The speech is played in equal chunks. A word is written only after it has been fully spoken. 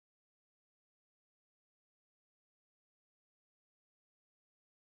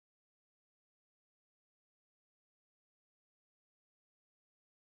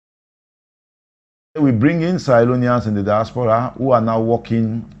We bring in Sierra Leoneans in the diaspora who are now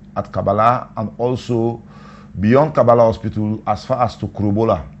working at Kabbalah and also beyond Kabbalah Hospital as far as to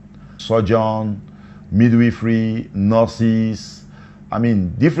Kurubola. Surgeon, midwifery, nurses,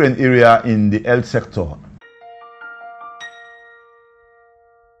 different area in the health sector.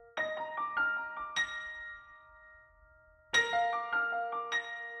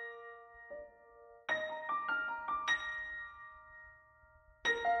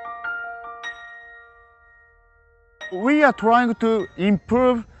 We are trying to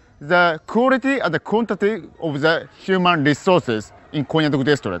improve the quality and the quantity of the human resources in Konya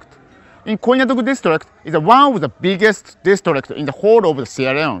district. In Konya district is one of the biggest districts in the whole of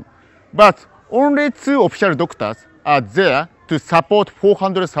Sierra Leone, but only 2 official doctors are there to support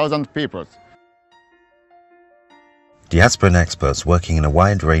 400,000 people. Diasporan experts working in a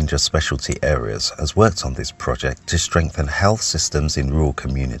wide range of specialty areas has worked on this project to strengthen health systems in rural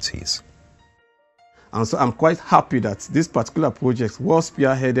communities. And so I'm quite happy that this particular project was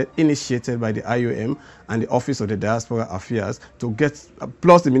spearheaded, initiated by the IOM and the Office of the Diaspora Affairs to get,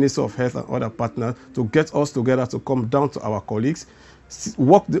 plus the Ministry of Health and other partners, to get us together to come down to our colleagues,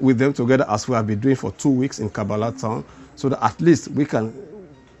 work with them together as we have been doing for 2 weeks in Kabbalah town, so that at least we can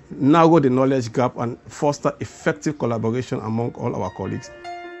narrow the knowledge gap and foster effective collaboration among all our colleagues.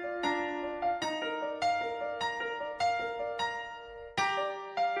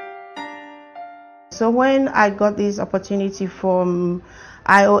 So when I got this opportunity from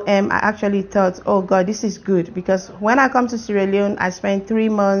IOM, I actually thought, oh God, this is good, because when I come to Sierra Leone, I spend 3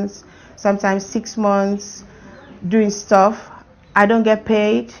 months, sometimes 6 months doing stuff. I don't get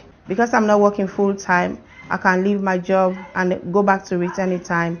paid because I'm not working full time. I can leave my job and go back to it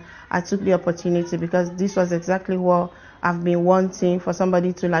anytime. I took the opportunity because this was exactly what I've been wanting, for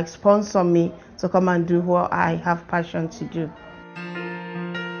somebody to sponsor me to come and do what I have passion to do.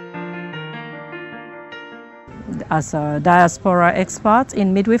 As a diaspora expert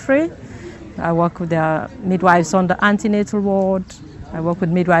in midwifery, I work with the midwives on the antenatal ward. I work with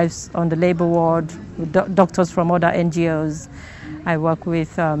midwives on the labor ward, with doctors from other NGOs. I work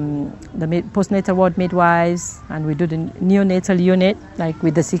with the postnatal ward midwives, and we do the neonatal unit, like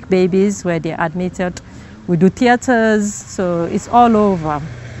with the sick babies where they're admitted. We do theaters, so it's all over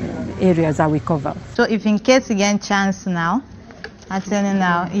areas that we cover. So if in case you get a chance now, I'm telling you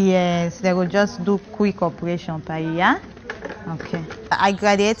now, yes, they will just do quick operation per year. Okay. I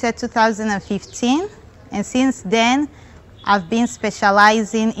graduated 2015, and since then, I've been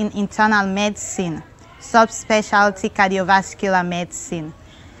specializing in internal medicine, subspecialty cardiovascular medicine.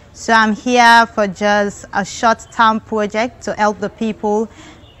 So I'm here for just a short-term project to help the people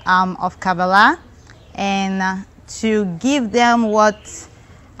of Kabbalah and to give them what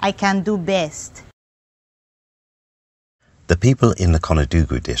I can do best. The people in the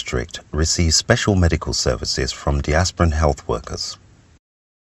Konadugu district receive special medical services from diasporan health workers.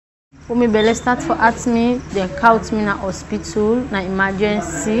 When I start for at me, they count me in a hospital, na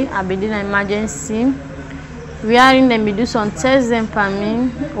emergency. I be in emergency. We are in them, we do some tests them for me.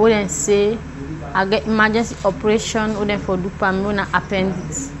 We then say I get emergency operation. We then for do for me na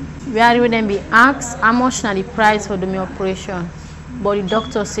appendix. We are with them be asked how much na the price for the operation, but the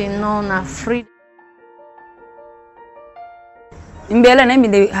doctor say no, na free. Imbele na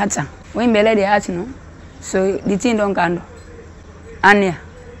the heart, when imbele the heart no, so the thing don't handle. Anya.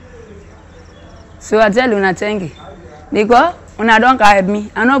 So I tell you na thank you, because una don't help me,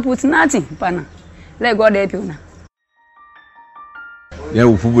 I no put nothing, pana. Let God help you now. Yeah,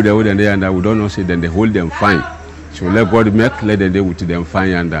 we put them and we don't know say then they hold them fine. So let God let them do with them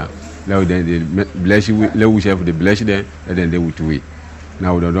fine and let them they bless you. Let we have the bless them, let them do with we.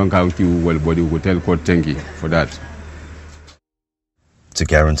 Now we don't count you well, body will tell God thank you for that. To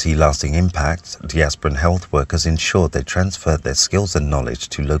guarantee lasting impact, diasporan health workers ensure they transfer their skills and knowledge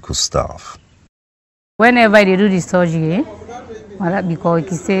to local staff. Whenever they do the surgery, because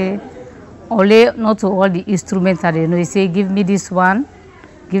he say, only not to all the instruments that they know, he say, give me this one,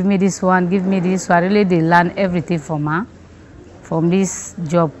 give me this one, give me this one. Really, they learn everything from her, from this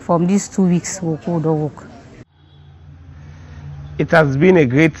job, from these 2 weeks work. It has been a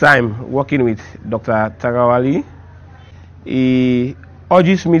great time working with Dr. Tarawali. He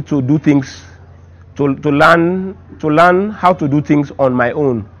urges me to do things, to learn how to do things on my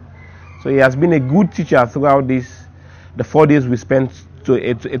own. So he has been a good teacher throughout the 4 days we spent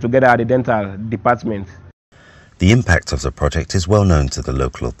together at the dental department. The impact of the project is well known to the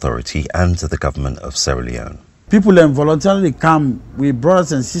local authority and to the government of Sierra Leone. People then voluntarily come with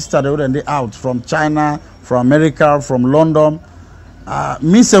brothers and sisters they out from China, from America, from London.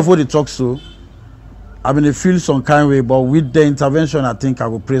 Me self what they talk to, I mean, I feel some kind of way, but with the intervention, I think I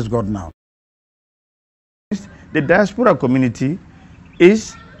will praise God now. the diaspora community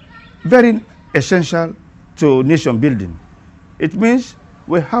is very essential to nation building. It means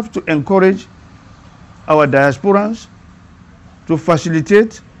we have to encourage our diasporans to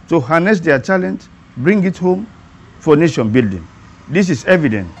facilitate, to harness their talent, bring it home for nation building. This is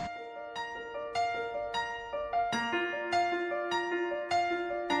evident.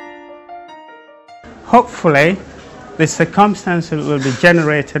 Hopefully, the circumstances will be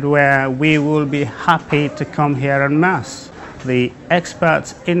generated where we will be happy to come here en masse. The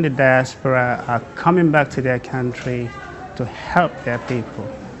experts in the diaspora are coming back to their country to help their people.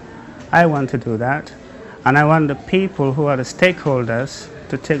 I want to do that, and I want the people who are the stakeholders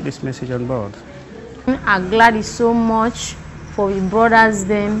to take this message on board. I'm glad so much for the brothers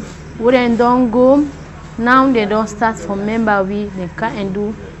them who then don't go, now they don't start from member we, they can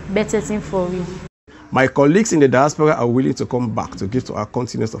do better thing for we. My colleagues in the diaspora are willing to come back to give to our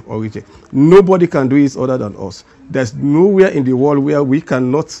continents of origin. Nobody can do it other than us. There's nowhere in the world where we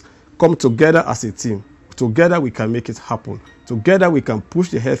cannot come together as a team. Together we can make it happen. Together we can push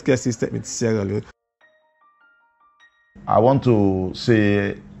the healthcare system in Sierra Leone. I want to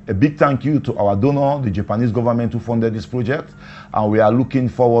say a big thank you to our donor, the Japanese government who funded this project, and we are looking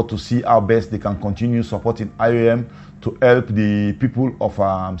forward to see how best they can continue supporting IOM to help the people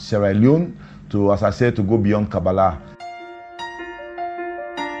of Sierra Leone to, as I said, to go beyond Kabbalah.